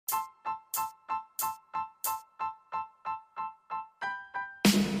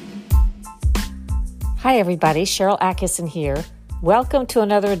Hi, everybody. Cheryl Atkinson here. Welcome to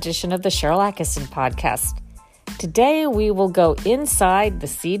another edition of the Cheryl Atkinson podcast. Today, we will go inside the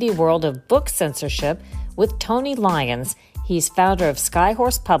seedy world of book censorship with Tony Lyons. He's founder of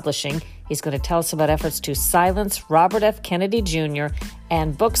Skyhorse Publishing. He's going to tell us about efforts to silence Robert F. Kennedy Jr.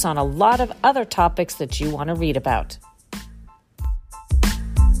 and books on a lot of other topics that you want to read about.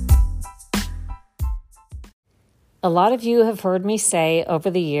 A lot of you have heard me say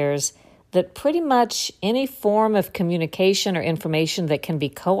over the years that pretty much any form of communication or information that can be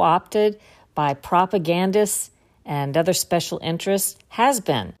co-opted by propagandists and other special interests has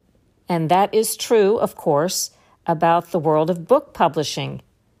been. And that is true, of course, about the world of book publishing.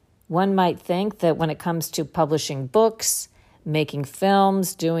 One might think that when it comes to publishing books, making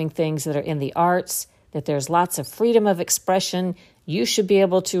films, doing things that are in the arts, that there's lots of freedom of expression. You should be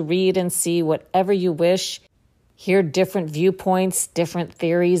able to read and see whatever you wish, hear different viewpoints, different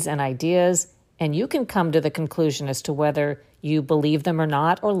theories and ideas, and you can come to the conclusion as to whether you believe them or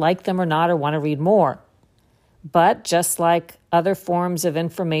not, or like them or not, or want to read more. But just like other forms of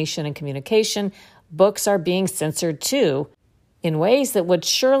information and communication, books are being censored too, in ways that would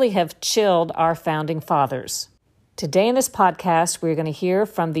surely have chilled our founding fathers. Today in this podcast, we're going to hear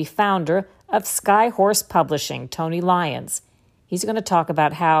from the founder of Skyhorse Publishing, Tony Lyons. He's going to talk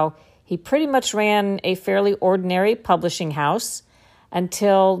about how he pretty much ran a fairly ordinary publishing house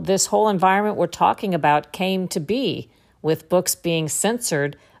until this whole environment we're talking about came to be, with books being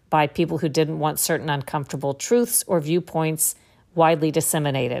censored by people who didn't want certain uncomfortable truths or viewpoints widely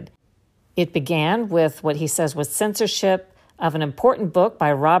disseminated. It began with what he says was censorship of an important book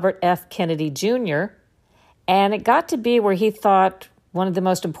by Robert F. Kennedy Jr., and it got to be where he thought one of the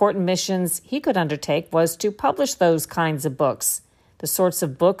most important missions he could undertake was to publish those kinds of books, the sorts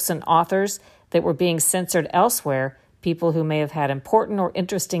of books and authors that were being censored elsewhere, people who may have had important or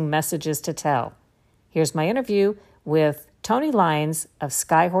interesting messages to tell. Here's my interview with Tony Lyons of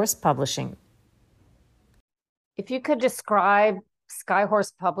Skyhorse Publishing. If you could describe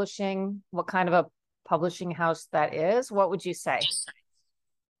Skyhorse Publishing, what kind of a publishing house that is, what would you say?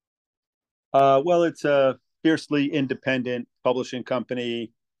 Well, it's a fiercely independent publishing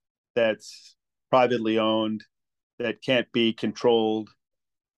company that's privately owned, that can't be controlled,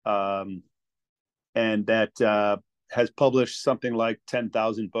 and that has published something like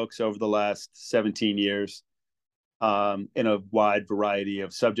 10,000 books over the last 17 years in a wide variety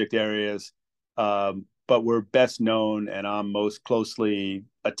of subject areas. But we're best known, and I'm most closely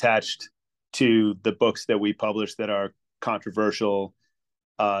attached to the books that we publish that are controversial,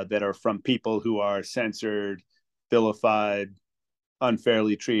 that are from people who are censored, vilified,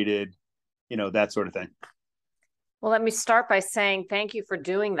 unfairly treated, that sort of thing. Well, let me start by saying thank you for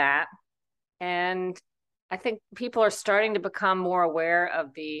doing that. And I think people are starting to become more aware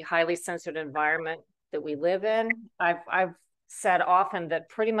of the highly censored environment that we live in. I've said often that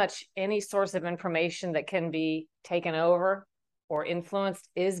pretty much any source of information that can be taken over or influenced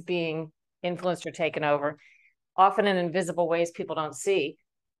is being influenced or taken over, often in invisible ways people don't see.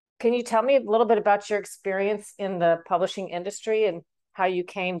 Can you tell me a little bit about your experience in the publishing industry and how you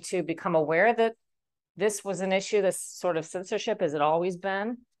came to become aware that this was an issue, this sort of censorship? Has it always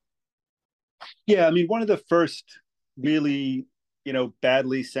been? Yeah, I mean, one of the first really,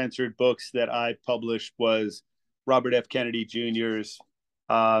 badly censored books that I published was Robert F. Kennedy Jr.'s.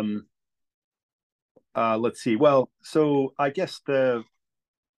 Let's see. Well, so I guess the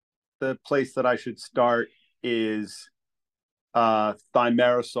place that I should start is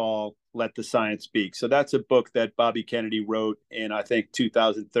Thimerosal, Let the Science Speak. So that's a book that Bobby Kennedy wrote in, I think,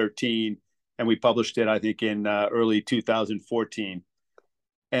 2013. And we published it, I think, in early 2014.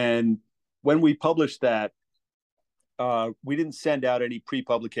 And when we published that, we didn't send out any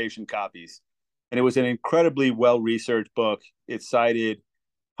pre-publication copies. And it was an incredibly well-researched book. It cited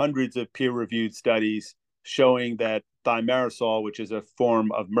hundreds of peer-reviewed studies showing that thimerosal, which is a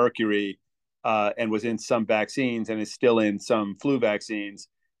form of mercury and was in some vaccines and is still in some flu vaccines,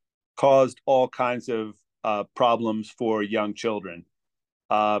 caused all kinds of problems for young children.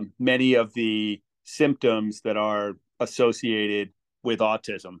 Many of the symptoms that are associated with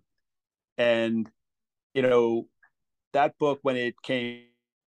autism. And, that book, when it came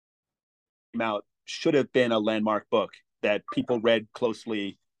out, should have been a landmark book that people read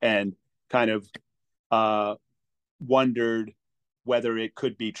closely and kind of wondered whether it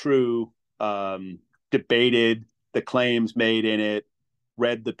could be true, debated the claims made in it,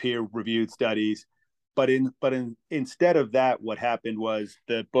 read the peer-reviewed studies. But instead of that, what happened was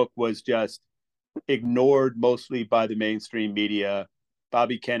the book was just ignored mostly by the mainstream media.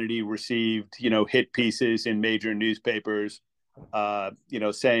 Bobby Kennedy received, hit pieces in major newspapers,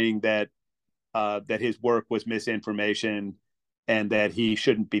 saying that that his work was misinformation and that he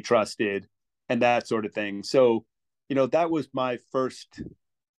shouldn't be trusted and that sort of thing. So, that was my first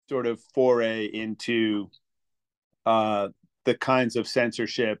sort of foray into uh, the kinds of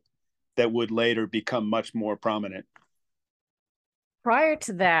censorship that would later become much more prominent. Prior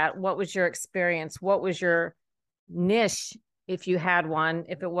to that, what was your experience? What was your niche, if you had one,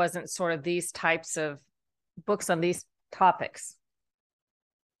 if it wasn't sort of these types of books on these topics?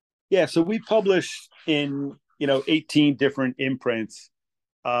 Yeah, so we publish in 18 different imprints.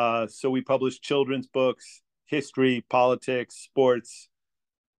 So we publish children's books, history, politics, sports.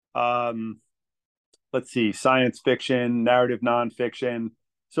 Um, let's see, science fiction, narrative nonfiction.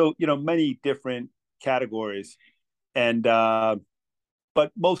 So many different categories, and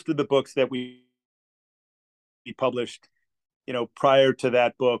but most of the books that we published, prior to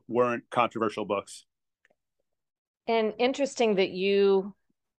that book, weren't controversial books. And interesting that you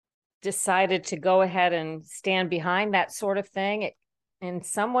decided to go ahead and stand behind that sort of thing. In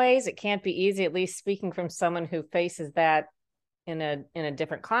some ways, it can't be easy, at least speaking from someone who faces that in a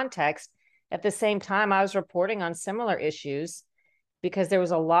different context. At the same time, I was reporting on similar issues because there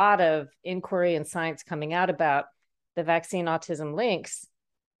was a lot of inquiry and science coming out about the vaccine autism links.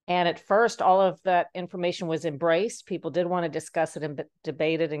 And at first, all of that information was embraced. People did want to discuss it and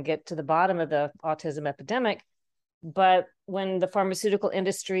debate it and get to the bottom of the autism epidemic. But when the pharmaceutical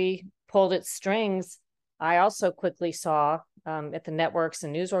industry pulled its strings, I also quickly saw at the networks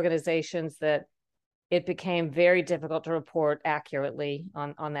and news organizations that it became very difficult to report accurately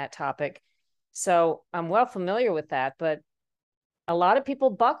on that topic. So I'm well familiar with that, but a lot of people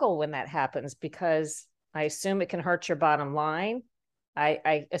buckle when that happens because I assume it can hurt your bottom line.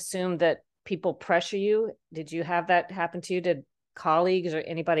 I assume that people pressure you. Did you have that happen to you? Did colleagues or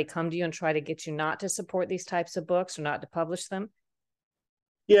anybody come to you and try to get you not to support these types of books or not to publish them?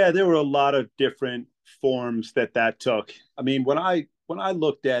 Yeah, there were a lot of different forms that took. I mean, when I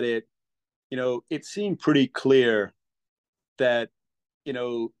looked at it, it seemed pretty clear that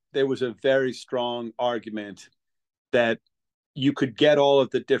there was a very strong argument that you could get all of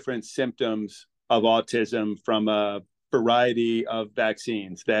the different symptoms of autism from a variety of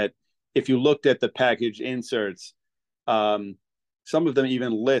vaccines. That if you looked at the package inserts, um, some of them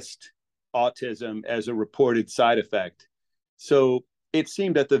even list autism as a reported side effect. So it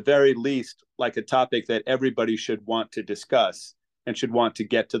seemed at the very least like a topic that everybody should want to discuss and should want to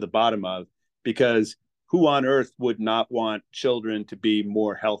get to the bottom of, because who on earth would not want children to be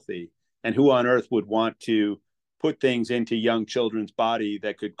more healthy? And who on earth would want to put things into young children's body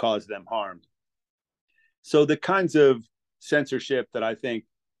that could cause them harm? So the kinds of censorship that I think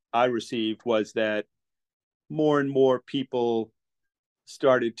I received was that more and more people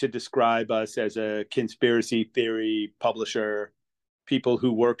started to describe us as a conspiracy theory publisher. People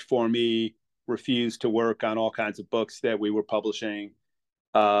who worked for me refused to work on all kinds of books that we were publishing.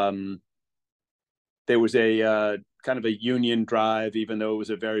 Um, there was a kind of a union drive, even though it was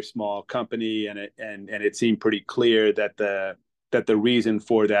a very small company, and it seemed pretty clear that the reason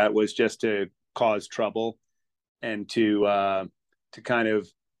for that was just to cause trouble and to kind of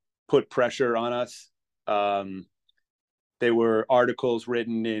put pressure on us. Um, there were articles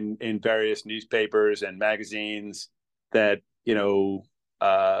written in various newspapers and magazines that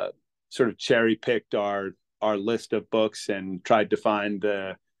sort of cherry picked our list of books and tried to find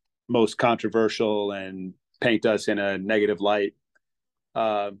the most controversial and paint us in a negative light.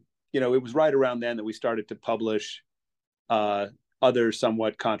 Uh, it was right around then that we started to publish uh, other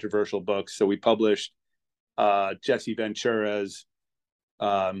somewhat controversial books. So we published Jesse Ventura's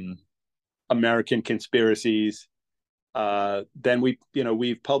um, American Conspiracies. Then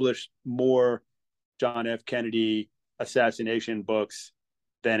we've published more John F. Kennedy assassination books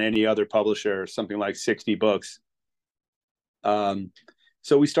than any other publisher, something like 60 books.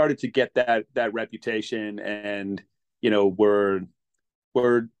 So we started to get that reputation, and we're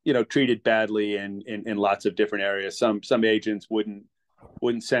treated badly in lots of different areas. Some agents wouldn't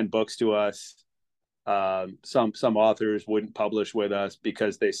send books to us. Some authors wouldn't publish with us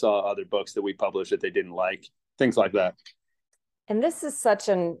because they saw other books that we published that they didn't like. Things like that. And this is such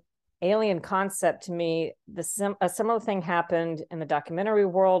an alien concept to me. A similar thing happened in the documentary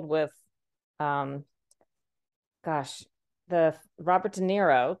world with, um, gosh, the Robert De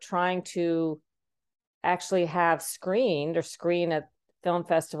Niro trying to actually have screened or screen at film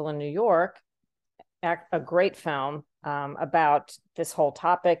festival in New York, a great film about this whole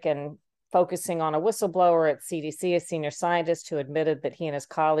topic and focusing on a whistleblower at CDC, a senior scientist who admitted that he and his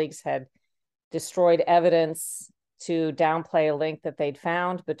colleagues had destroyed evidence to downplay a link that they'd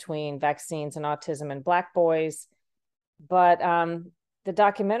found between vaccines and autism in Black boys. But the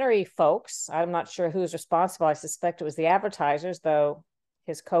documentary folks, I'm not sure who's responsible. I suspect it was the advertisers, though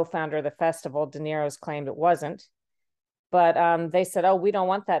his co-founder of the festival, De Niro's, claimed it wasn't. But they said, "Oh, we don't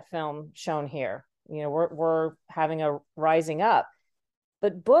want that film shown here. You know, we're having a rising up."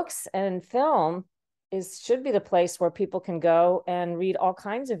 But books and film should be the place where people can go and read all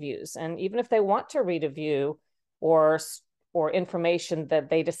kinds of views. And even if they want to read a view or information that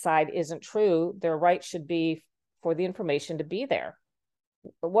they decide isn't true, their right should be for the information to be there.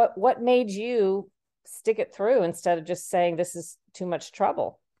 What made you stick it through instead of just saying this is too much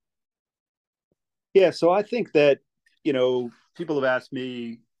trouble? Yeah, so I think that, people have asked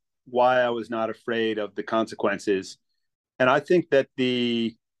me why I was not afraid of the consequences. And I think that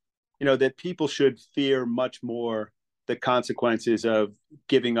that people should fear much more the consequences of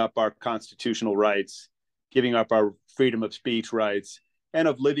giving up our constitutional rights, giving up our freedom of speech rights, and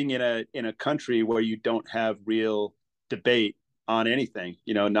of living in a country where you don't have real debate on anything,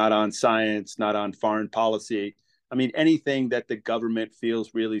 not on science, not on foreign policy. I mean, anything that the government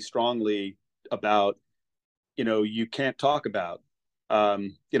feels really strongly about, you can't talk about. There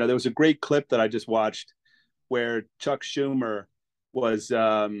was a great clip that I just watched where Chuck Schumer was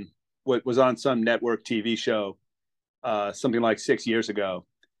was on some network TV show, something like 6 years ago,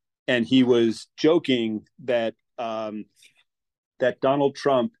 and he was joking that Donald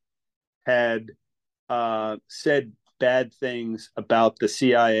Trump had said bad things about the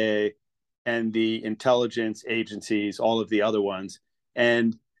CIA and the intelligence agencies, all of the other ones,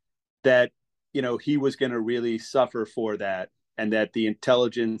 and that he was going to really suffer for that, and that the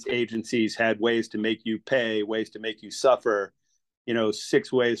intelligence agencies had ways to make you pay, ways to make you suffer,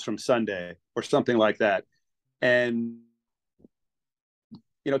 6 ways from Sunday or something like that. And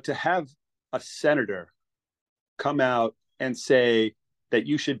to have a senator come out and say that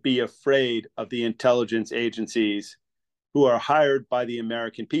you should be afraid of the intelligence agencies who are hired by the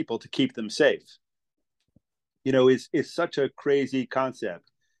American people to keep them safe, is such a crazy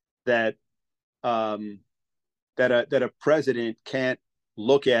concept that that a president can't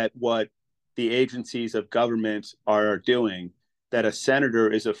look at what the agencies of government are doing, that a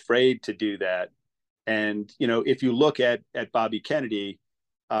senator is afraid to do that. And if you look at Bobby Kennedy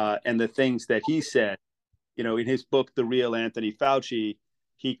and the things that he said, in his book The Real Anthony Fauci,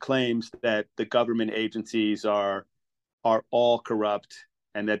 he claims that the government agencies are all corrupt,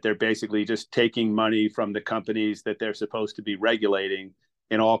 and that they're basically just taking money from the companies that they're supposed to be regulating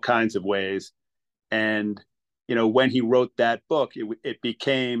in all kinds of ways. And when he wrote that book, it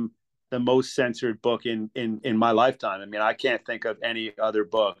became the most censored book in my lifetime. I mean, I can't think of any other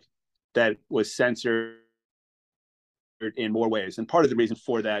book that was censored in more ways. And part of the reason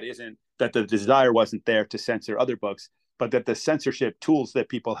for that isn't that the desire wasn't there to censor other books, but that the censorship tools that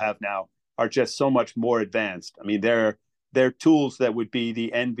people have now are just so much more advanced. I mean, they're tools that would be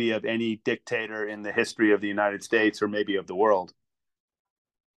the envy of any dictator in the history of the United States or maybe of the world.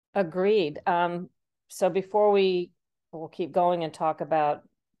 Agreed. So before we'll keep going and talk about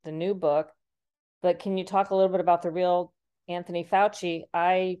the new book, but can you talk a little bit about The Real Anthony Fauci?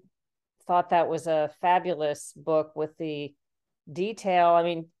 I thought that was a fabulous book with the detail. I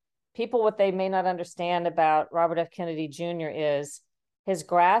mean, people, what they may not understand about Robert F. Kennedy Jr. is his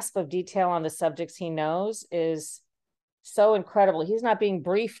grasp of detail on the subjects he knows is so incredible. He's not being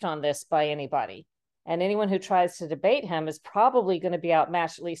briefed on this by anybody. And anyone who tries to debate him is probably going to be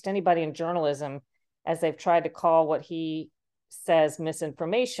outmatched, at least anybody in journalism, as they've tried to call what he says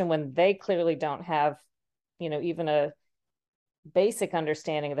misinformation when they clearly don't have, even a basic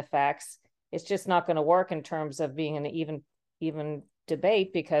understanding of the facts. It's just not going to work in terms of being an even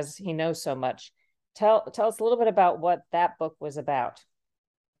debate because he knows so much. Tell us a little bit about what that book was about.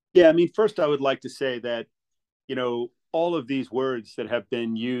 Yeah, I mean, first I would like to say that, all of these words that have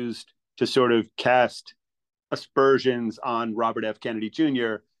been used to sort of cast aspersions on Robert F. Kennedy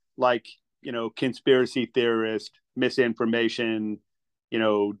Jr., like, conspiracy theorist, misinformation,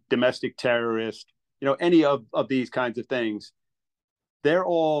 domestic terrorist, any of these kinds of things, they're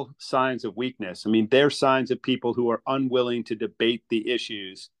all signs of weakness. I mean, they're signs of people who are unwilling to debate the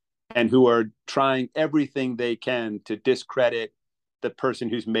issues and who are trying everything they can to discredit the person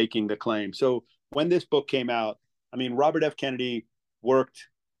who's making the claim. So when this book came out, I mean, Robert F. Kennedy worked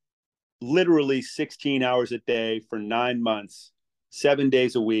literally 16 hours a day for 9 months, 7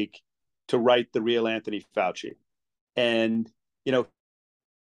 days a week to write The Real Anthony Fauci. And,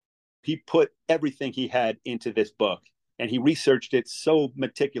 he put everything he had into this book, and he researched it so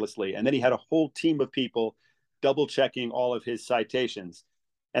meticulously. And then he had a whole team of people double checking all of his citations.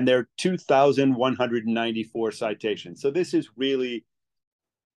 And there are 2,194 citations. So this is really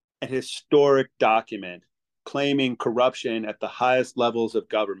an historic document, claiming corruption at the highest levels of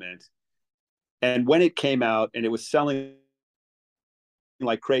government. And when it came out and it was selling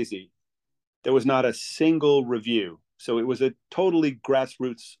like crazy, there was not a single review. So it was a totally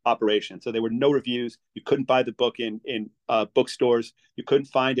grassroots operation. So there were no reviews. You couldn't buy the book in bookstores. You couldn't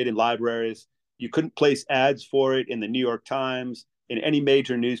find it in libraries. You couldn't place ads for it in the New York Times, in any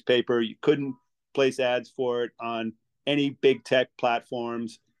major newspaper. You couldn't place ads for it on any big tech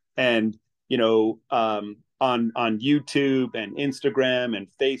platforms. And on YouTube and Instagram and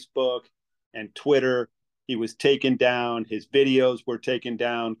Facebook and Twitter, he was taken down. His videos were taken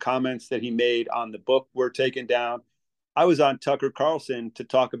down. Comments that he made on the book were taken down. I was on Tucker Carlson to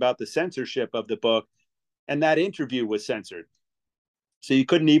talk about the censorship of the book, and that interview was censored. So you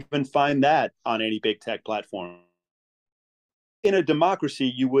couldn't even find that on any big tech platform. In a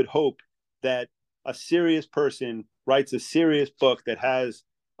democracy, you would hope that a serious person writes a serious book that has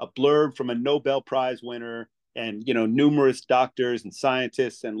a blurb from a Nobel Prize winner and numerous doctors and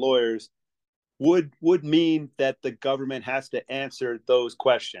scientists and lawyers would mean that the government has to answer those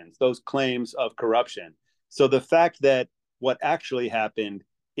questions, those claims of corruption. So the fact that what actually happened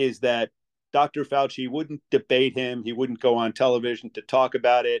is that Dr. Fauci wouldn't debate him, he wouldn't go on television to talk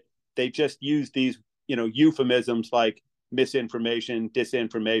about it. They just used these, euphemisms like misinformation,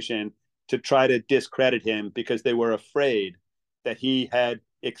 disinformation to try to discredit him because they were afraid that he had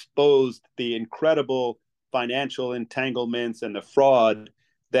exposed the incredible financial entanglements and the fraud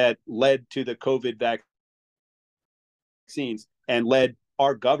that led to the COVID vaccines and led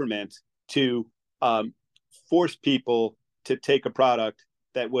our government to force people to take a product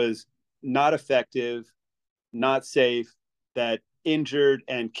that was not effective, not safe, that injured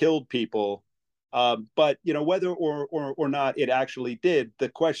and killed people. But whether or not it actually did, the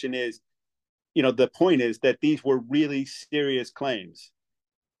question is, the point is that these were really serious claims,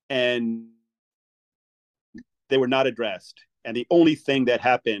 and they were not addressed. And the only thing that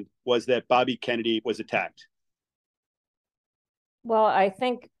happened was that Bobby Kennedy was attacked. Well, I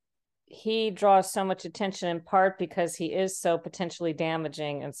think he draws so much attention in part because he is so potentially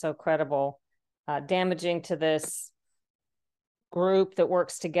damaging and so credible, damaging to this group that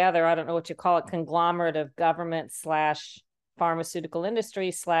works together. I don't know what you call it, conglomerate of government slash pharmaceutical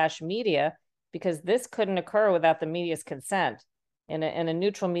industry slash media, because this couldn't occur without the media's consent. In a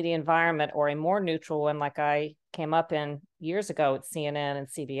neutral media environment, or a more neutral one like I came up in years ago at CNN and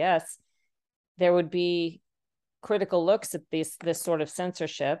CBS, there would be critical looks at this sort of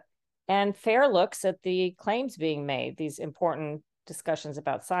censorship and fair looks at the claims being made, these important discussions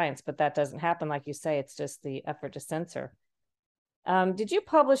about science. But that doesn't happen. Like you say, it's just the effort to censor. Did you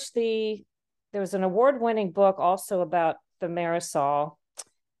publish there was an award-winning book also about thimerosal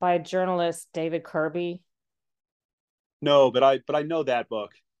by journalist David Kirby? No, but I know that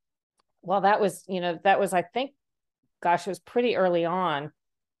book. Well, that was, I think, gosh, it was pretty early on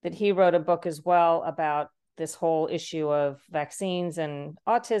that he wrote a book as well about this whole issue of vaccines and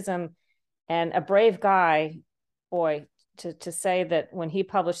autism. And a brave guy, boy, to say that when he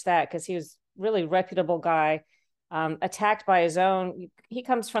published that, because he was really reputable guy, attacked by his own, he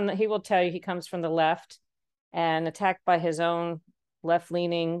will tell you he comes from the left, and attacked by his own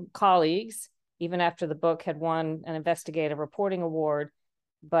left-leaning colleagues, even after the book had won an investigative reporting award.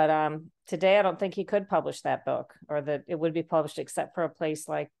 But today, I don't think he could publish that book, or that it would be published, except for a place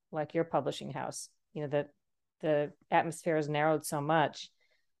like your publishing house. That the atmosphere has narrowed so much.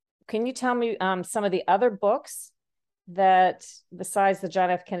 Can you tell me some of the other books that, besides the John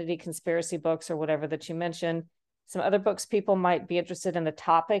F. Kennedy conspiracy books or whatever that you mentioned, some other books people might be interested in, the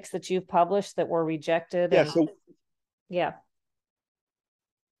topics that you've published that were rejected? Yeah. And So yeah.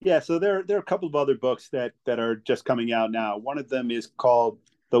 yeah, so there are a couple of other books that are just coming out now. One of them is called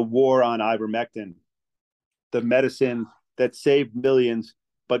The War on Ivermectin, the medicine that saved millions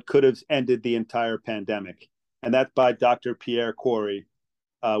but could have ended the entire pandemic. And that's by Dr. Pierre Kory,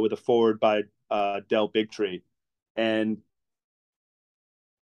 with a foreword by Del Bigtree. And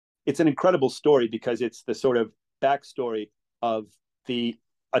it's an incredible story because it's the sort of backstory of the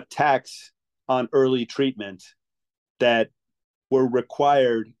attacks on early treatment that were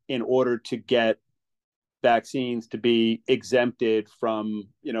required in order to get vaccines to be exempted from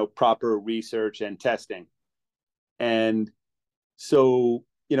proper research and testing. And so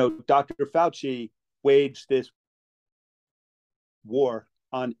Dr. Fauci waged this war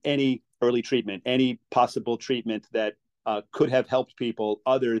on any early treatment, any possible treatment that could have helped people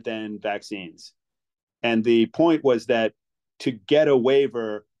other than vaccines. And the point was that to get a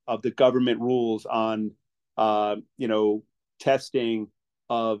waiver of the government rules on testing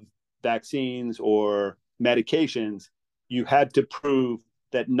of vaccines or medications, you had to prove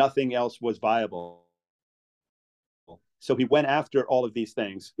that nothing else was viable. So he went after all of these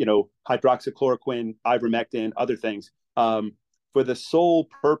things, hydroxychloroquine, ivermectin, other things, for the sole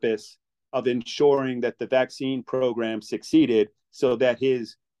purpose of ensuring that the vaccine program succeeded so that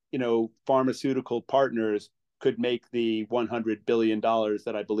his, pharmaceutical partners could make the $100 billion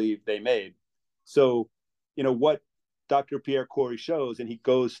that I believe they made. So, what Dr. Pierre Kory shows, and he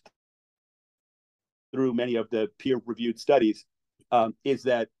goes through many of the peer-reviewed studies, is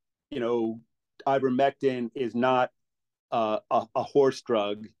that, ivermectin is not a horse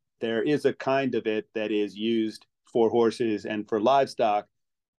drug. There is a kind of it that is used for horses and for livestock,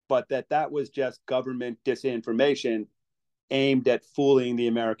 but that was just government disinformation aimed at fooling the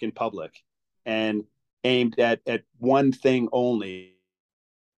American public and aimed at one thing only,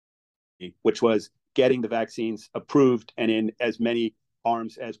 which was getting the vaccines approved and in as many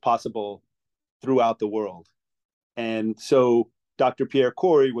arms as possible throughout the world. And so Dr. Pierre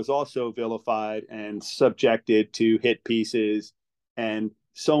Kory was also vilified and subjected to hit pieces and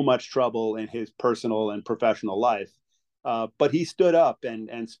so much trouble in his personal and professional life. But he stood up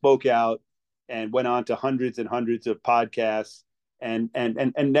and spoke out and went on to hundreds and hundreds of podcasts and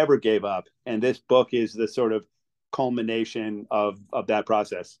never gave up. And this book is the sort of culmination of that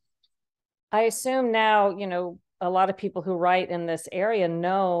process. I assume now, a lot of people who write in this area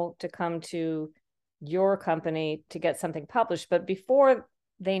know to come to your company to get something published. But before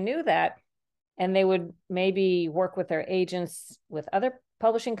they knew that, and they would maybe work with their agents, with other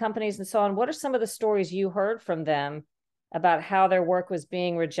publishing companies and so on, what are some of the stories you heard from them about how their work was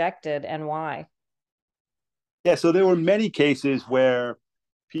being rejected and why? Yeah, so there were many cases where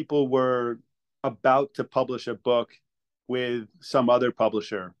people were about to publish a book with some other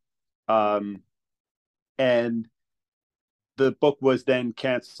publisher. And the book was then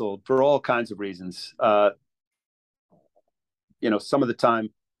canceled for all kinds of reasons. Some of the time,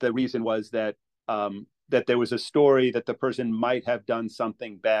 the reason was that that there was a story that the person might have done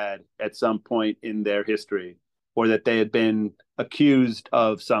something bad at some point in their history, or that they had been accused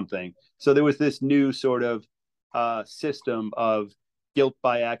of something. So there was this new sort of system of guilt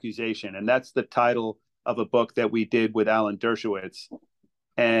by accusation, and that's the title of a book that we did with Alan Dershowitz.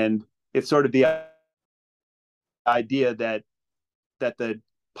 And it's sort of the idea that the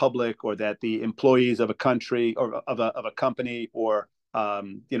public or that the employees of a country or of a company or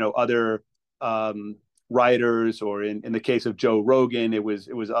other writers, or in the case of Joe Rogan, it was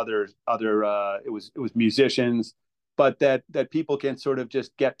other it was musicians, but that people can sort of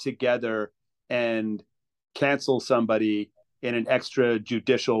just get together and cancel somebody in an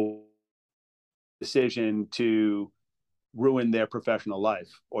extrajudicial decision to ruin their professional life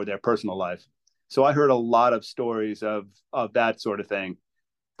or their personal life. So I heard a lot of stories of that sort of thing.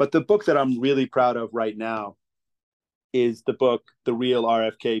 But the book that I'm really proud of right now is the book The Real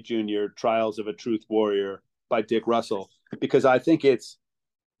RFK Jr. Trials of a Truth Warrior by Dick Russell, because I think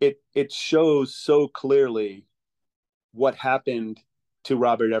it shows so clearly what happened to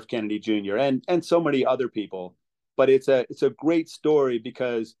Robert F. Kennedy Jr. and so many other people. But it's a great story,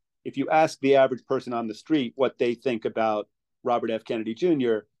 because if you ask the average person on the street what they think about Robert F. Kennedy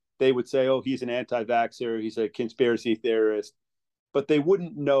Jr., they would say, oh, he's an anti-vaxxer, he's a conspiracy theorist, but they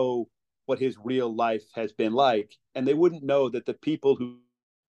wouldn't know what his real life has been like. And they wouldn't know that the people who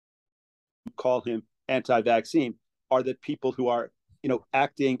call him anti-vaccine are the people who are,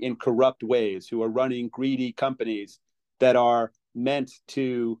 acting in corrupt ways, who are running greedy companies that are meant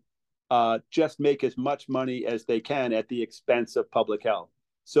to just make as much money as they can at the expense of public health.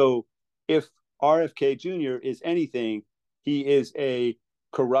 So if RFK Jr. is anything, he is a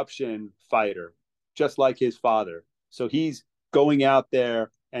corruption fighter, just like his father. So he's going out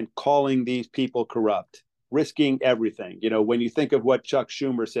there and calling these people corrupt, risking everything. When you think of what Chuck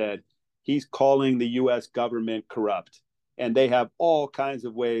Schumer said, he's calling the US government corrupt, and they have all kinds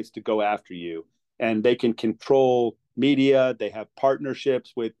of ways to go after you. And they can control media. They have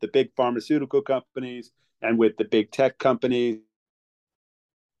partnerships with the big pharmaceutical companies and with the big tech companies.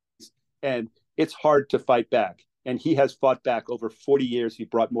 And it's hard to fight back. And he has fought back over 40 years. He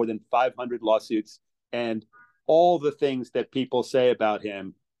brought more than 500 lawsuits. And all the things that people say about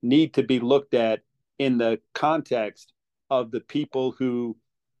him need to be looked at in the context of the people who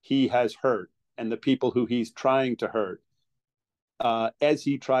he has hurt and the people who he's trying to hurt, as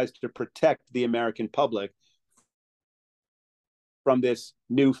he tries to protect the American public from this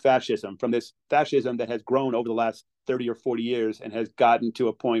new fascism, from this fascism that has grown over the last 30 or 40 years and has gotten to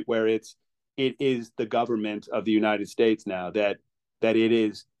a point where it is the government of the United States now, that it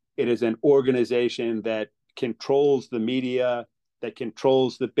is an organization that controls the media, that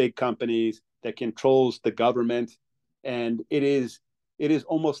controls the big companies, that controls the government. And it is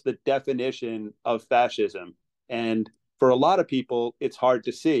almost the definition of fascism. And for a lot of people, it's hard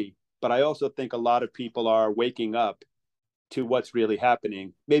to see. But I also think a lot of people are waking up to what's really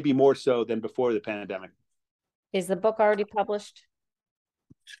happening, maybe more so than before the pandemic. Is the book already published?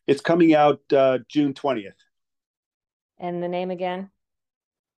 It's coming out June 20th. And the name again?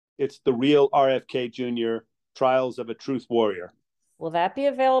 It's The Real RFK Jr. Trials of a Truth Warrior. Will that be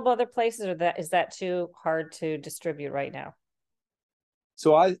available other places, or is that too hard to distribute right now?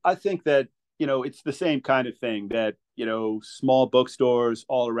 So I think that, it's the same kind of thing that, small bookstores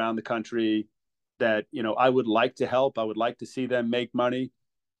all around the country that, I would like to help. I would like to see them make money.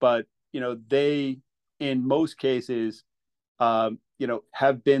 But, they, in most cases,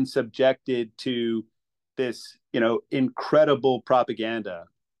 have been subjected to this, incredible propaganda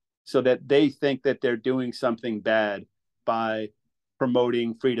so that they think that they're doing something bad by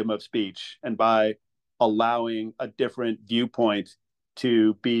promoting freedom of speech and by allowing a different viewpoint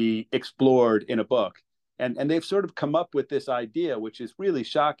to be explored in a book. And they've sort of come up with this idea, which is really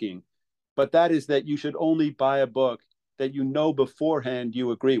shocking, but that is that you should only buy a book that you know beforehand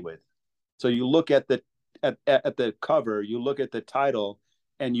you agree with. So you look at the cover, you look at the title,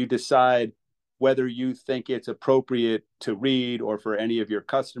 and you decide whether you think it's appropriate to read or for any of your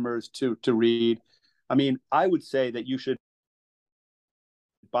customers to read. I mean, I would say that you should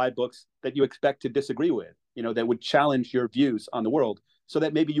buy books that you expect to disagree with, that would challenge your views on the world so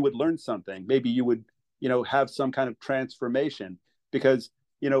that maybe you would learn something. Maybe you would, have some kind of transformation because,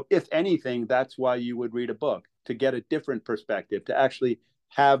 if anything, that's why you would read a book, to get a different perspective, to actually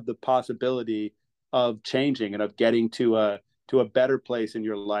have the possibility of changing and of getting to a better place in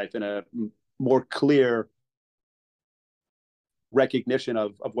your life and a more clear recognition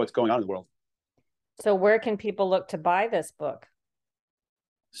of what's going on in the world. So where can people look to buy this book?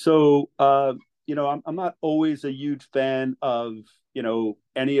 So, I'm not always a huge fan of,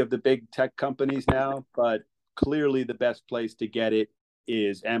 any of the big tech companies now, but clearly the best place to get it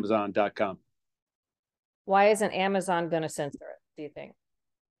is Amazon.com. Why isn't Amazon going to censor it, do you think?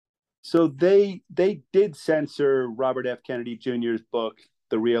 So they did censor Robert F. Kennedy Jr.'s book,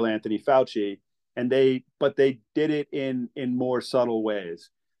 The Real Anthony Fauci, but they did it in more subtle ways.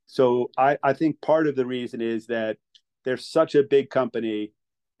 So I think part of the reason is that they're such a big company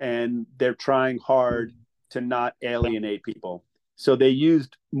and they're trying hard to not alienate people. So they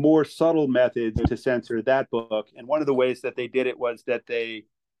used more subtle methods to censor that book. And one of the ways that they did it was that they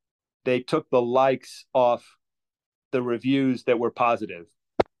took the likes off the reviews that were positive.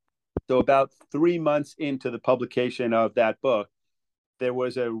 So about 3 months into the publication of that book, there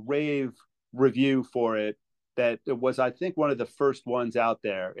was a rave review for it that it was, I think, one of the first ones out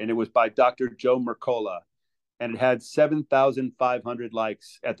there. And it was by Dr. Joe Mercola. And it had 7,500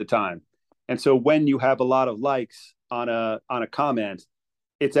 likes at the time. And so when you have a lot of likes on a comment,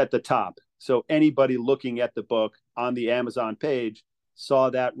 it's at the top. So anybody looking at the book on the Amazon page saw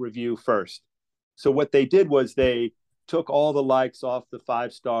that review first. So what they did was they took all the likes off the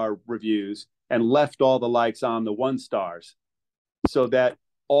 5-star reviews and left all the likes on the 1 stars so that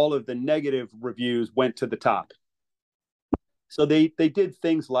all of the negative reviews went to the top. So they did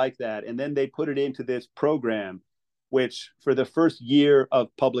things like that. And then they put it into this program, which for the first year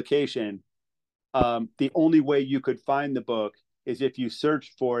of publication, the only way you could find the book is if you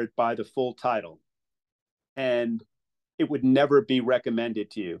searched for it by the full title. And it would never be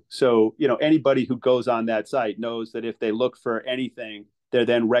recommended to you. So, anybody who goes on that site knows that if they look for anything, they're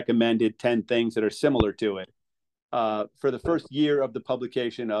then recommended 10 things that are similar to it. For the first year of the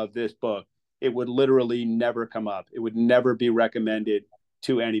publication of this book, it would literally never come up. It would never be recommended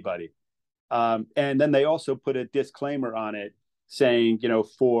to anybody. And then they also put a disclaimer on it saying,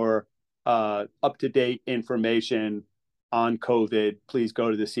 for up-to-date information on COVID, please go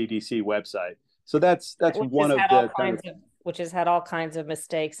to the CDC website. So that's one of the which has had all kinds of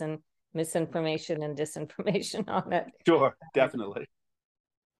mistakes and misinformation and disinformation on it. Sure, definitely.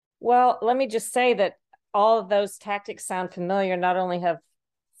 Well, let me just say that all of those tactics sound familiar. Not only have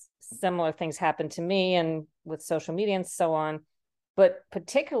similar things happened to me and with social media and so on, but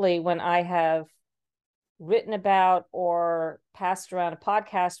particularly when I have written about or passed around a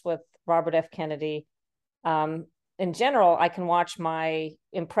podcast with Robert F. Kennedy, in general, I can watch my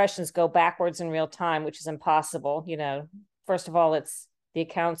impressions go backwards in real time, which is impossible. First of all, the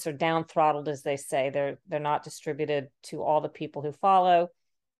accounts are down throttled, as they say. They're not distributed to all the people who follow,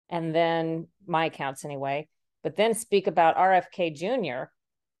 and then my accounts anyway. But then speak about RFK Jr.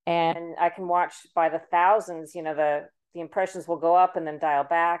 and I can watch by the thousands. The impressions will go up and then dial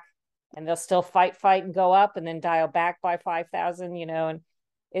back, and they'll still fight and go up and then dial back by 5,000. And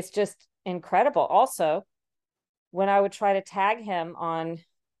it's just incredible. Also, when I would try to tag him on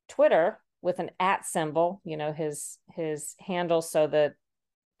Twitter, with an @ symbol, his handle, so that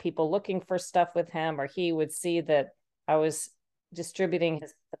people looking for stuff with him, or he would see that I was distributing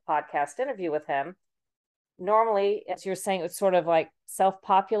the podcast interview with him. Normally, as you're saying, it's sort of like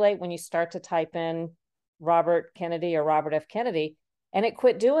self-populate when you start to type in Robert Kennedy or Robert F. Kennedy, and it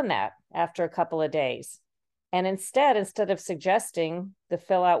quit doing that after a couple of days. And instead of suggesting the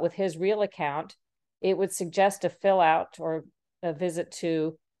fill out with his real account, it would suggest a fill out or a visit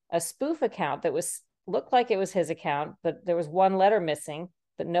to a spoof account that looked like it was his account, but there was one letter missing,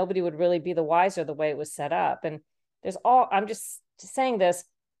 but nobody would really be the wiser the way it was set up. And I'm just saying this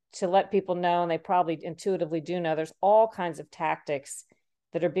to let people know, and they probably intuitively do know, there's all kinds of tactics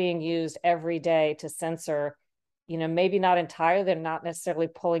that are being used every day to censor, maybe not entirely, they're not necessarily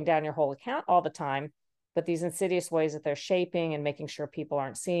pulling down your whole account all the time, but these insidious ways that they're shaping and making sure people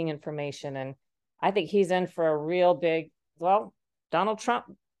aren't seeing information. And I think he's in for a real big, Donald Trump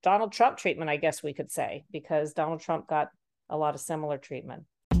treatment, I guess we could say, because Donald Trump got a lot of similar treatment.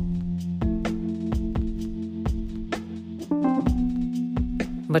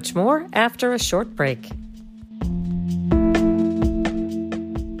 Much more after a short break.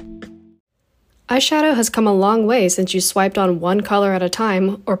 Eyeshadow has come a long way since you swiped on one color at a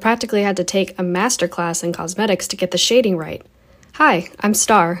time or practically had to take a masterclass in cosmetics to get the shading right. Hi, I'm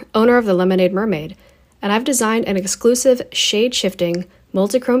Star, owner of the Lemonade Mermaid, and I've designed an exclusive shade-shifting,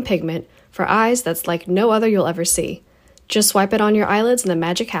 multichrome pigment for eyes that's like no other you'll ever see. Just swipe it on your eyelids and the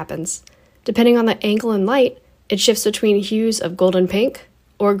magic happens. Depending on the angle and light, it shifts between hues of golden pink,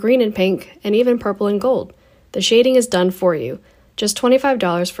 or green and pink, and even purple and gold. The shading is done for you. Just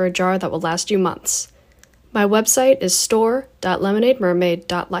 $25 for a jar that will last you months. My website is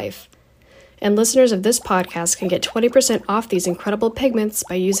store.lemonademermaid.life. And listeners of this podcast can get 20% off these incredible pigments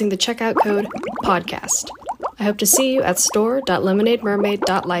by using the checkout code PODCAST. I hope to see you at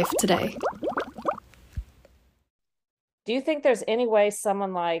store.lemonademermaid.life today. Do you think there's any way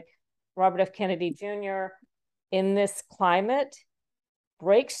someone like Robert F. Kennedy Jr. in this climate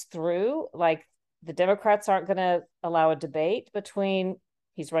breaks through? Like, the Democrats aren't going to allow a debate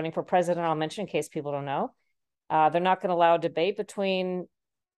he's running for president, I'll mention in case people don't know. They're not going to allow a debate between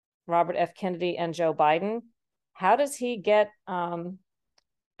Robert F. Kennedy and Joe Biden. How does he get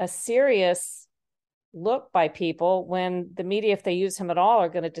a serious look by people when the media, if they use him at all, are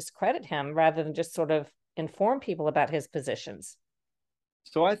going to discredit him rather than just sort of inform people about his positions?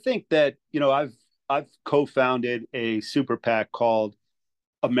 So I think that, I've co-founded a super PAC called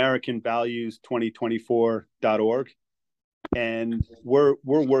AmericanValues2024.org. And we're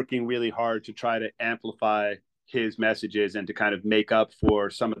working really hard to try to amplify his messages and to kind of make up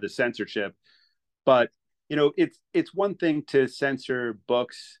for some of the censorship. But, it's one thing to censor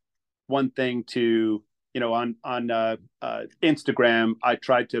books, one thing to, on Instagram, I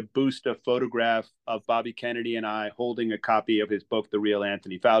tried to boost a photograph of Bobby Kennedy and I holding a copy of his book, The Real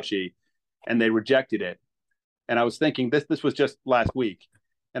Anthony Fauci, and they rejected it. And I was thinking, this was just last week.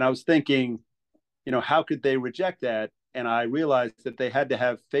 And I was thinking, how could they reject that? And I realized that they had to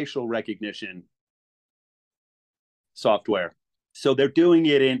have facial recognition software. So they're doing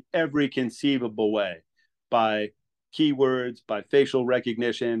it in every conceivable way, by keywords, by facial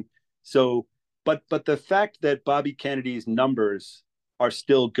recognition. So, but the fact that Bobby Kennedy's numbers are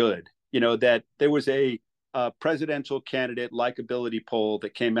still good, that there was a presidential candidate likability poll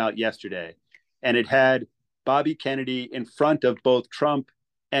that came out yesterday, and it had Bobby Kennedy in front of both Trump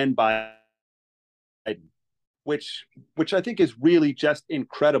and Biden, which I think is really just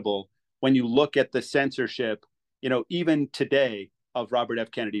incredible when you look at the censorship, even today, of Robert F.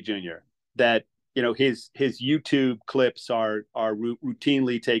 Kennedy Jr., that, his YouTube clips are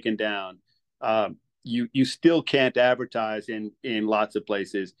routinely taken down. You still can't advertise in lots of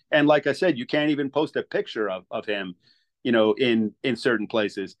places. And like I said, you can't even post a picture of him, in certain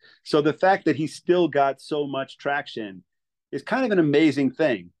places. So the fact that he still got so much traction is kind of an amazing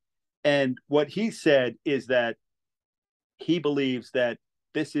thing. And what he said is that he believes that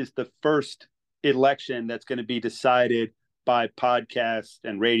this is the first election that's going to be decided by podcasts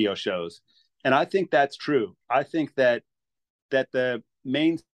and radio shows. And I think that's true. I think that the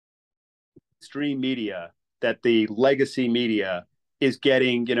mainstream media, that the legacy media is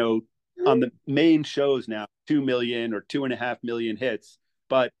getting, on the main shows now, 2 million or 2.5 million hits.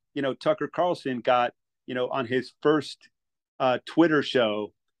 But, Tucker Carlson got, on his first Twitter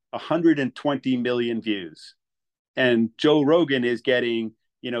show, 120 million views. And Joe Rogan is getting,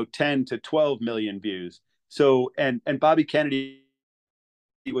 10 to 12 million views. So, and Bobby Kennedy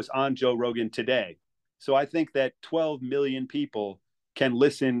was on Joe Rogan today. So I think that 12 million people can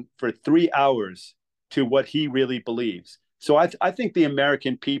listen for 3 hours to what he really believes. So I think the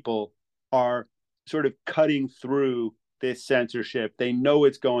American people are sort of cutting through this censorship. They know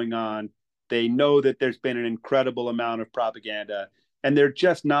it's going on. They know that there's been an incredible amount of propaganda, and they're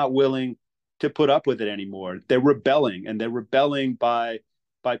just not willing to put up with it anymore. They're rebelling, and they're rebelling by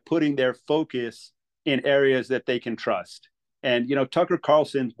putting their focus in areas that they can trust. And Tucker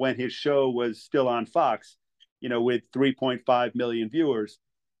Carlson, when his show was still on Fox, with 3.5 million viewers,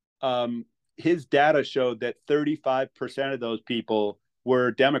 his data showed that 35% of those people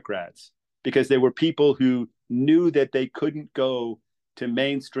were Democrats, because they were people who knew that they couldn't go to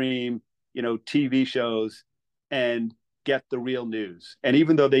mainstream, TV shows and get the real news. And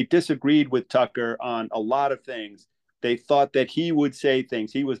even though they disagreed with Tucker on a lot of things, they thought that he would say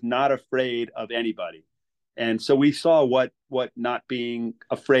things. He was not afraid of anybody. And so we saw what not being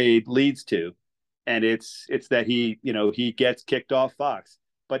afraid leads to. And it's that he gets kicked off Fox.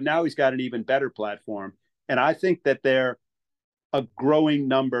 But now he's got an even better platform. And I think that there a growing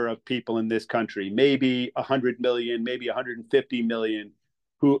number of people in this country, maybe 100 million, maybe 150 million,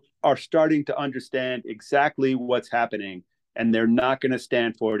 who are starting to understand exactly what's happening, and they're not going to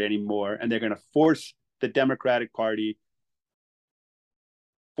stand for it anymore. And they're going to force the Democratic Party,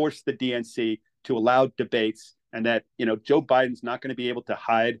 force the DNC to allow debates, and that, Joe Biden's not going to be able to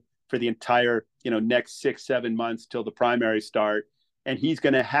hide for the entire, next 6-7 months till the primaries start. And he's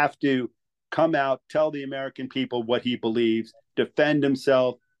going to have to come out, tell the American people what he believes, defend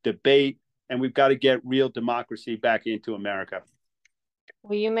himself, debate, and we've got to get real democracy back into America.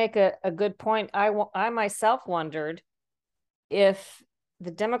 Well, you make a good point. I myself wondered if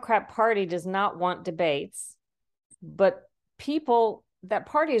the Democrat Party does not want debates, but people, that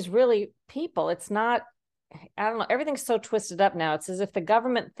party is really people. It's not, I don't know, everything's so twisted up now. It's as if the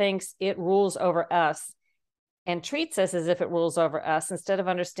government thinks it rules over us and treats us as if it rules over us, instead of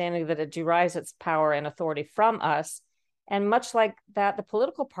understanding that it derives its power and authority from us. And much like that, the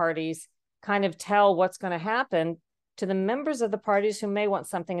political parties kind of tell what's going to happen to the members of the parties who may want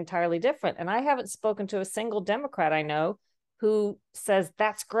something entirely different. And I haven't spoken to a single Democrat I know who says,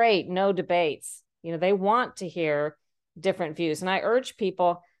 that's great, no debates. They want to hear different views. And I urge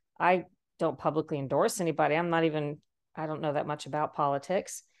people, I don't publicly endorse anybody. I don't know that much about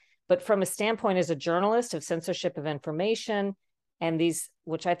politics. But from a standpoint as a journalist of censorship of information, and these,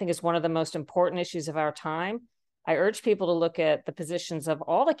 which I think is one of the most important issues of our time, I urge people to look at the positions of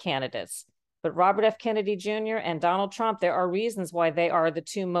all the candidates. But Robert F. Kennedy Jr. and Donald Trump, there are reasons why they are the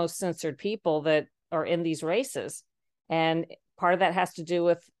two most censored people that are in these races. And part of that has to do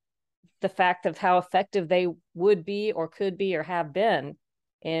with the fact of how effective they would be or could be or have been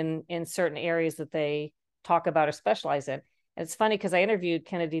in certain areas that they talk about or specialize in. And it's funny because I interviewed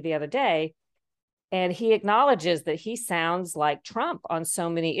Kennedy the other day, and he acknowledges that he sounds like Trump on so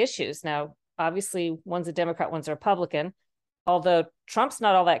many issues. Now, obviously, one's a Democrat, one's a Republican, although Trump's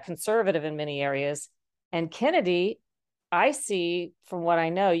not all that conservative in many areas. And Kennedy, I see, from what I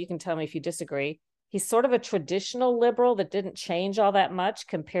know, you can tell me if you disagree, he's sort of a traditional liberal that didn't change all that much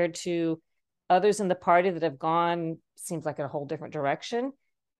compared to others in the party that have gone, seems like, in a whole different direction.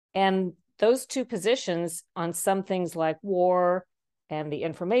 And those two positions on some things like war and the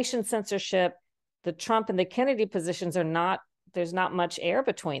information censorship, the Trump and the Kennedy positions are not, there's not much air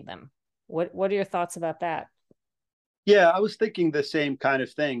between them. What are your thoughts about that? Yeah, I was thinking the same kind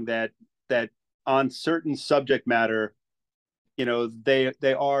of thing, that on certain subject matter,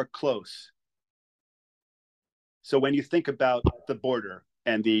 they are close. So when you think about the border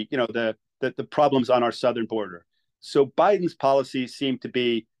and the problems on our southern border, so Biden's policies seem to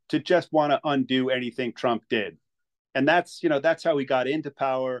be to just want to undo anything Trump did. And that's how he got into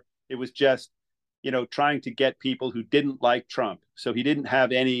power. It was just, trying to get people who didn't like Trump. So he didn't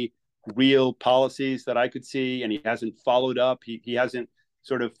have any real policies that I could see, and he hasn't followed up. He hasn't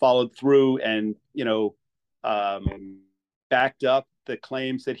sort of followed through and, backed up the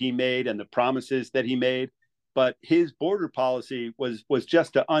claims that he made and the promises that he made. But his border policy was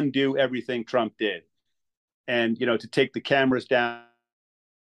just to undo everything Trump did, and, to take the cameras down,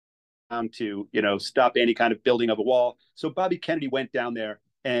 to, stop any kind of building of a wall. So Bobby Kennedy went down there,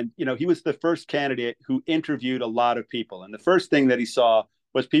 and, he was the first candidate who interviewed a lot of people. And the first thing that he saw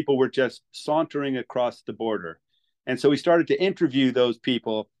was people were just sauntering across the border. And so he started to interview those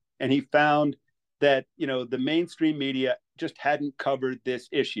people, and he found that, the mainstream media just hadn't covered this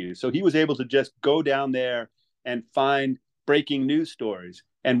issue. So he was able to just go down there and find breaking news stories.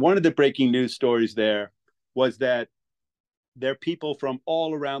 And one of the breaking news stories there was that there are people from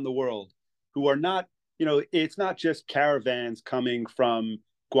all around the world who are not, it's not just caravans coming from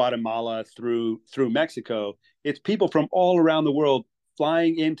Guatemala through Mexico. It's people from all around the world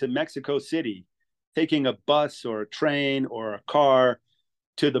flying into Mexico City, taking a bus or a train or a car,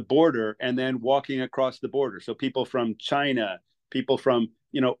 to the border and then walking across the border. So people from China, people from,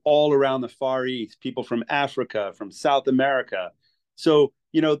 all around the Far East, people from Africa, from South America. So,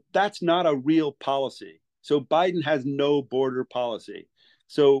 that's not a real policy. So Biden has no border policy.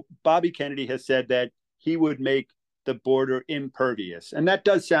 So Bobby Kennedy has said that he would make the border impervious. And that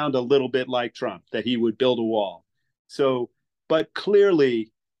does sound a little bit like Trump, that he would build a wall. So, but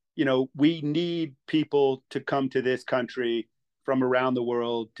clearly, we need people to come to this country from around the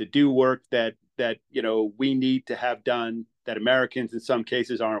world to do work that we need to have done, that Americans in some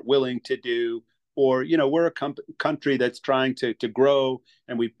cases aren't willing to do. Or we're a country that's trying to grow,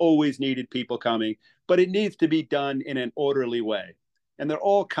 and we've always needed people coming, but it needs to be done in an orderly way. And there are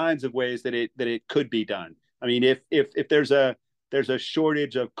all kinds of ways that it could be done. I mean, if there's a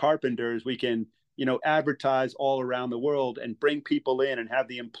shortage of carpenters, we can advertise all around the world and bring people in and have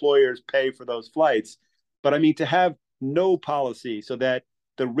the employers pay for those flights. But I mean, to have no policy so that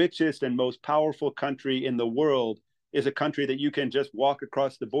the richest and most powerful country in the world is a country that you can just walk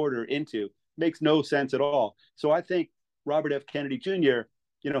across the border into makes no sense at all. So I think Robert F. Kennedy Jr.,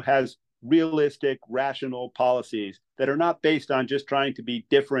 has realistic, rational policies that are not based on just trying to be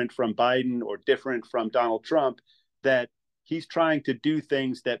different from Biden or different from Donald Trump, that he's trying to do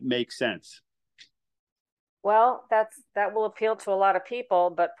things that make sense. Well, that will appeal to a lot of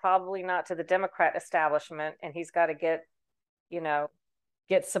people, but probably not to the Democrat establishment. And he's got to get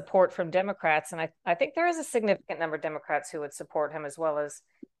support from Democrats. And I think there is a significant number of Democrats who would support him, as well as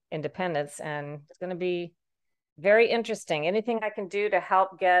independents. And it's going to be very interesting. Anything I can do to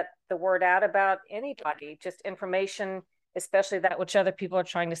help get the word out about anybody, just information, especially that which other people are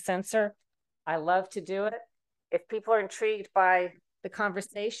trying to censor, I love to do it. If people are intrigued by the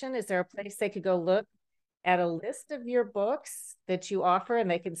conversation, is there a place they could go look at a list of your books that you offer,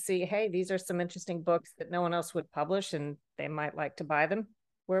 and they can see, hey, these are some interesting books that no one else would publish and they might like to buy them?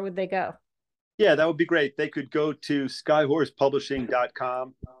 Where would they go? Yeah, that would be great. They could go to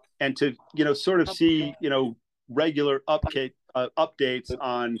skyhorsepublishing.com and to, sort of see, regular updates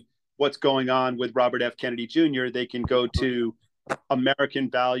on what's going on with Robert F. Kennedy Jr., they can go to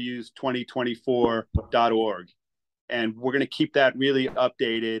AmericanValues2024.org. And we're going to keep that really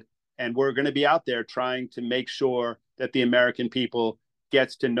updated. And we're going to be out there trying to make sure that the American people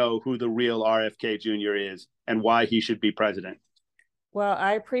gets to know who the real RFK Jr. is and why he should be president. Well,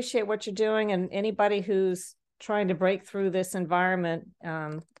 I appreciate what you're doing. And anybody who's trying to break through this environment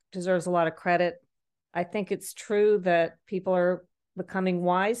deserves a lot of credit. I think it's true that people are becoming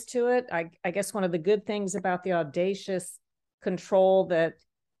wise to it. I guess one of the good things about the audacious control that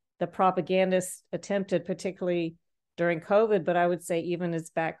the propagandists attempted, particularly during COVID, but I would say even as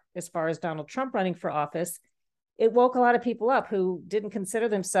far as Donald Trump running for office, it woke a lot of people up who didn't consider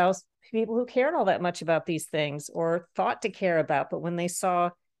themselves people who cared all that much about these things or thought to care about. But when they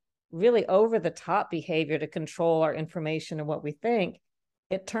saw really over the top behavior to control our information and what we think,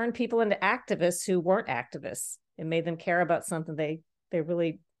 it turned people into activists who weren't activists. It made them care about something they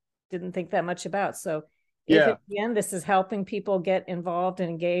really didn't think that much about. So if at the end this is helping people get involved and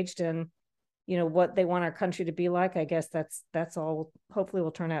engaged in, what they want our country to be like, I guess that's all hopefully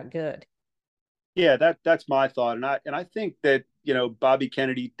will turn out good. Yeah, that's my thought. And I think that, Bobby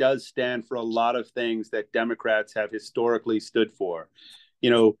Kennedy does stand for a lot of things that Democrats have historically stood for.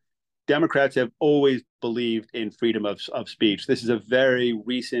 Democrats have always believed in freedom of speech. This is a very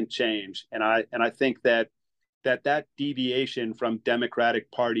recent change. And I think that deviation from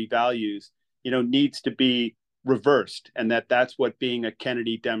Democratic Party values, needs to be reversed. And that's what being a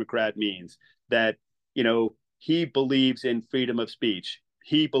Kennedy Democrat means, that, he believes in freedom of speech.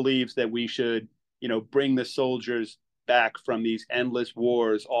 He believes that we should, bring the soldiers back from these endless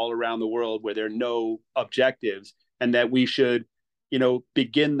wars all around the world where there are no objectives, and that we should,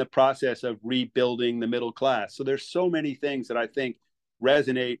 begin the process of rebuilding the middle class. So there's so many things that I think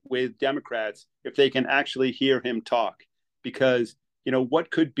resonate with Democrats if they can actually hear him talk, because,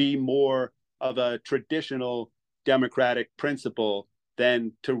 what could be more of a traditional Democratic principle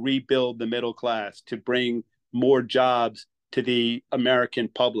than to rebuild the middle class, to bring more jobs to the American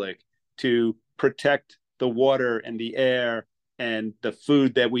public, to protect the water and the air and the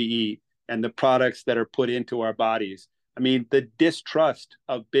food that we eat and the products that are put into our bodies. I mean, the distrust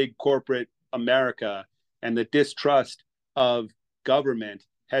of big corporate America and the distrust of government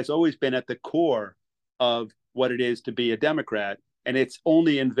has always been at the core of what it is to be a Democrat. And it's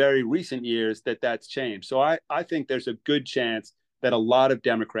only in very recent years that that's changed. So I think there's a good chance that a lot of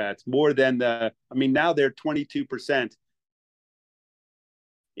Democrats, more than now they're 22%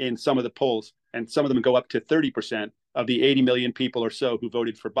 in some of the polls, and some of them go up to 30% of the 80 million people or so who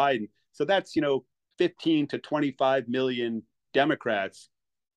voted for Biden. So that's, 15 to 25 million Democrats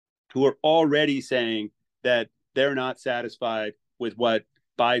who are already saying that they're not satisfied with what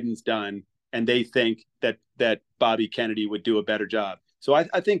Biden's done, and they think that Bobby Kennedy would do a better job. So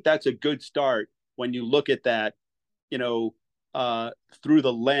I think that's a good start when you look at that, you know, through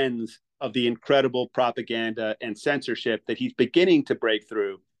the lens of the incredible propaganda and censorship that he's beginning to break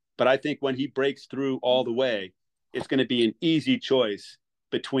through. But I think when he breaks through all the way, it's going to be an easy choice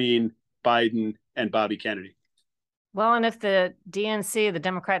between Biden and Bobby Kennedy. Well, and if the DNC, the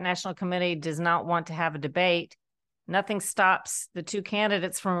Democrat National Committee, does not want to have a debate, nothing stops the two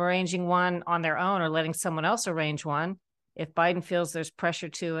candidates from arranging one on their own or letting someone else arrange one. If Biden feels there's pressure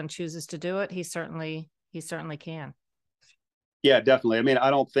to and chooses to do it, he certainly can. Yeah, definitely. I mean, I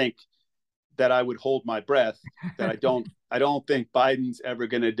don't think that I would hold my breath that I don't think Biden's ever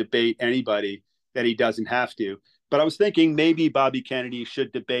going to debate anybody that he doesn't have to. But I was thinking maybe Bobby Kennedy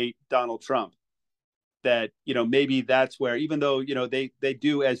should debate Donald Trump. That, you know, maybe that's where, even though, you know, they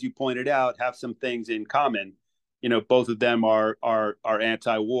do, as you pointed out, have some things in common. You know, both of them are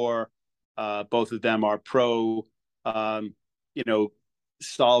anti-war. Both of them are pro, you know,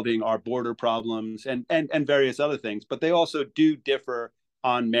 solving our border problems and various other things. But they also do differ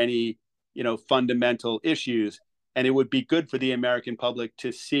on many, you know, fundamental issues. And it would be good for the American public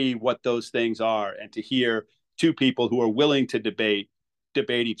to see what those things are and to hear two people who are willing to debate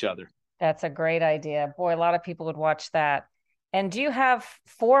each other. That's a great idea. Boy, a lot of people would watch that. And do you have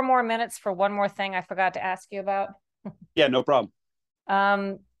 4 more minutes for one more thing I forgot to ask you about? Yeah, no problem.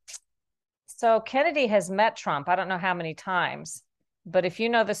 So Kennedy has met Trump, I don't know how many times, but if you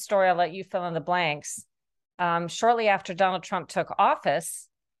know the story, I'll let you fill in the blanks. Shortly after Donald Trump took office,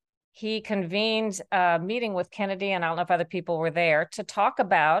 he convened a meeting with Kennedy, and I don't know if other people were there, to talk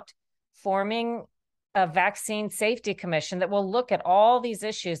about forming a vaccine safety commission that will look at all these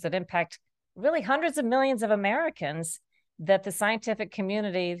issues that impact really hundreds of millions of Americans that the scientific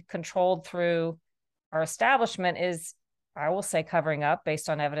community, controlled through our establishment, is, I will say, covering up based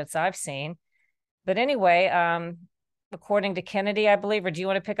on evidence I've seen. But anyway, according to Kennedy, I believe, or do you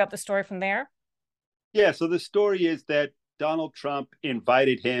want to pick up the story from there? Yeah, so the story is that Donald Trump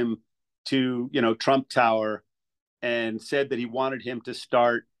invited him to, you know, Trump Tower and said that he wanted him to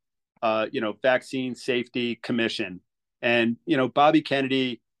start you know, vaccine safety commission. And, you know, Bobby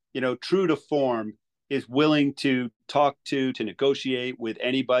Kennedy, you know, true to form, is willing to talk to negotiate with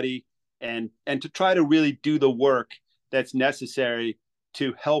anybody and to try to really do the work that's necessary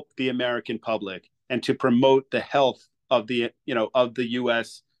to help the American public and to promote the health of the, you know, of the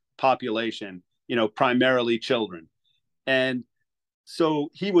US population, you know, primarily children. And so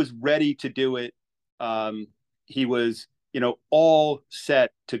he was ready to do it. He was, you know, all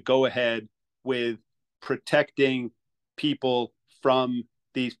set to go ahead with protecting people from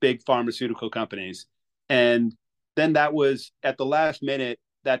these big pharmaceutical companies. And then that was at the last minute,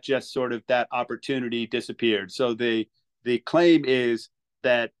 that just sort of, that opportunity disappeared. So the claim is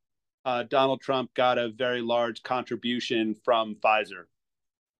that Donald Trump got a very large contribution from Pfizer.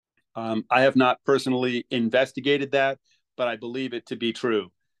 I have not personally investigated that, but I believe it to be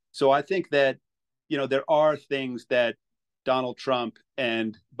true. So I think that, you know, there are things that Donald Trump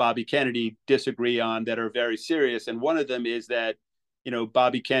and Bobby Kennedy disagree on that are very serious. And one of them is that, you know,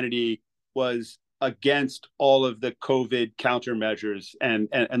 Bobby Kennedy was against all of the COVID countermeasures and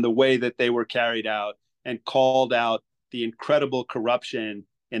the way that they were carried out, and called out the incredible corruption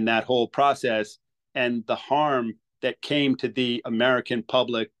in that whole process and the harm that came to the American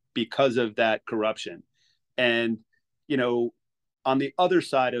public because of that corruption. And, you know, on the other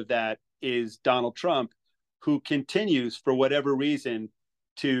side of that is Donald Trump, who continues, for whatever reason,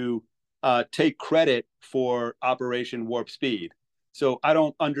 to take credit for Operation Warp Speed. So I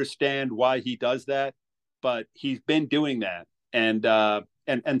don't understand why he does that, but he's been doing that,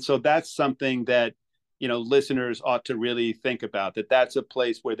 and so that's something that, you know, listeners ought to really think about. That's a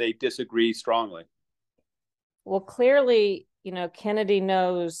place where they disagree strongly. Well, clearly, you know, Kennedy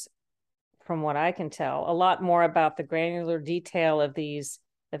knows, from what I can tell, a lot more about the granular detail of the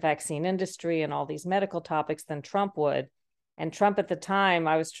vaccine industry and all these medical topics than Trump would. And Trump at the time,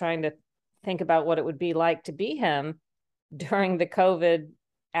 I was trying to think about what it would be like to be him during the COVID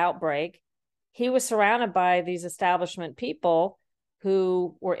outbreak. He was surrounded by these establishment people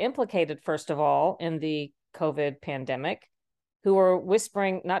who were implicated, first of all, in the COVID pandemic, who were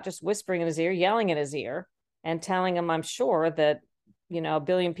whispering, not just whispering in his ear, yelling in his ear and telling him, I'm sure, that, you know, 1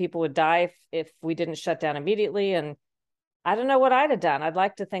 billion people would die if we didn't shut down immediately. And I don't know what I'd have done. I'd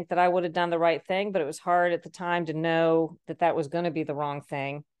like to think that I would have done the right thing, but it was hard at the time to know that that was going to be the wrong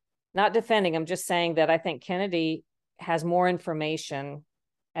thing. Not defending, I'm just saying that I think Kennedy has more information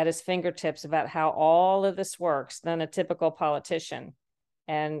at his fingertips about how all of this works than a typical politician.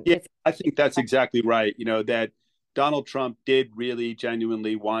 And Yeah, I think that's exactly right. That Donald Trump did really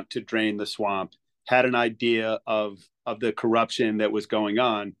genuinely want to drain the swamp, had an idea of the corruption that was going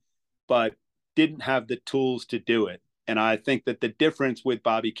on, but didn't have the tools to do it. And I think that the difference with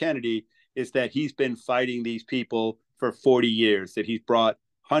Bobby Kennedy is that he's been fighting these people for 40 years, that he's brought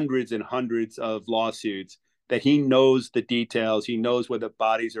hundreds and hundreds of lawsuits, that he knows the details, he knows where the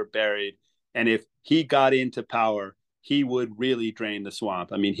bodies are buried. And if he got into power, he would really drain the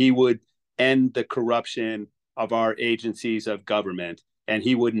swamp. I mean, he would end the corruption of our agencies of government, and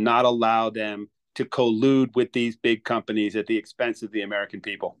he would not allow them to collude with these big companies at the expense of the American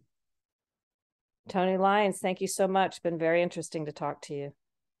people. Tony Lyons, thank you so much. It's been very interesting to talk to you.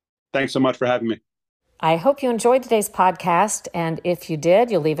 Thanks so much for having me. I hope you enjoyed today's podcast, and if you did,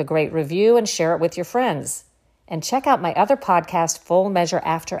 you'll leave a great review and share it with your friends. And check out my other podcast, Full Measure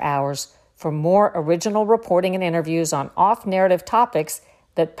After Hours, for more original reporting and interviews on off-narrative topics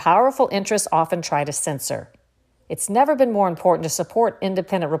that powerful interests often try to censor. It's never been more important to support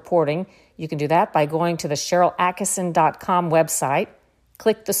independent reporting. You can do that by going to the SherylAttkisson.com website,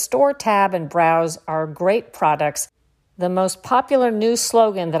 click the Store tab, and browse our great products. The most popular new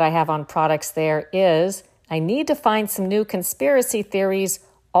slogan that I have on products there is, "I need to find some new conspiracy theories.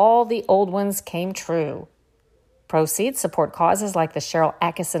 All the old ones came true." Proceeds support causes like the Cheryl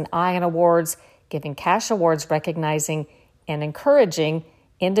Attkisson Ion Awards, giving cash awards recognizing and encouraging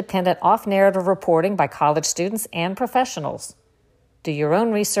independent off-narrative reporting by college students and professionals. Do your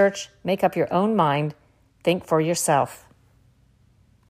own research, make up your own mind, think for yourself.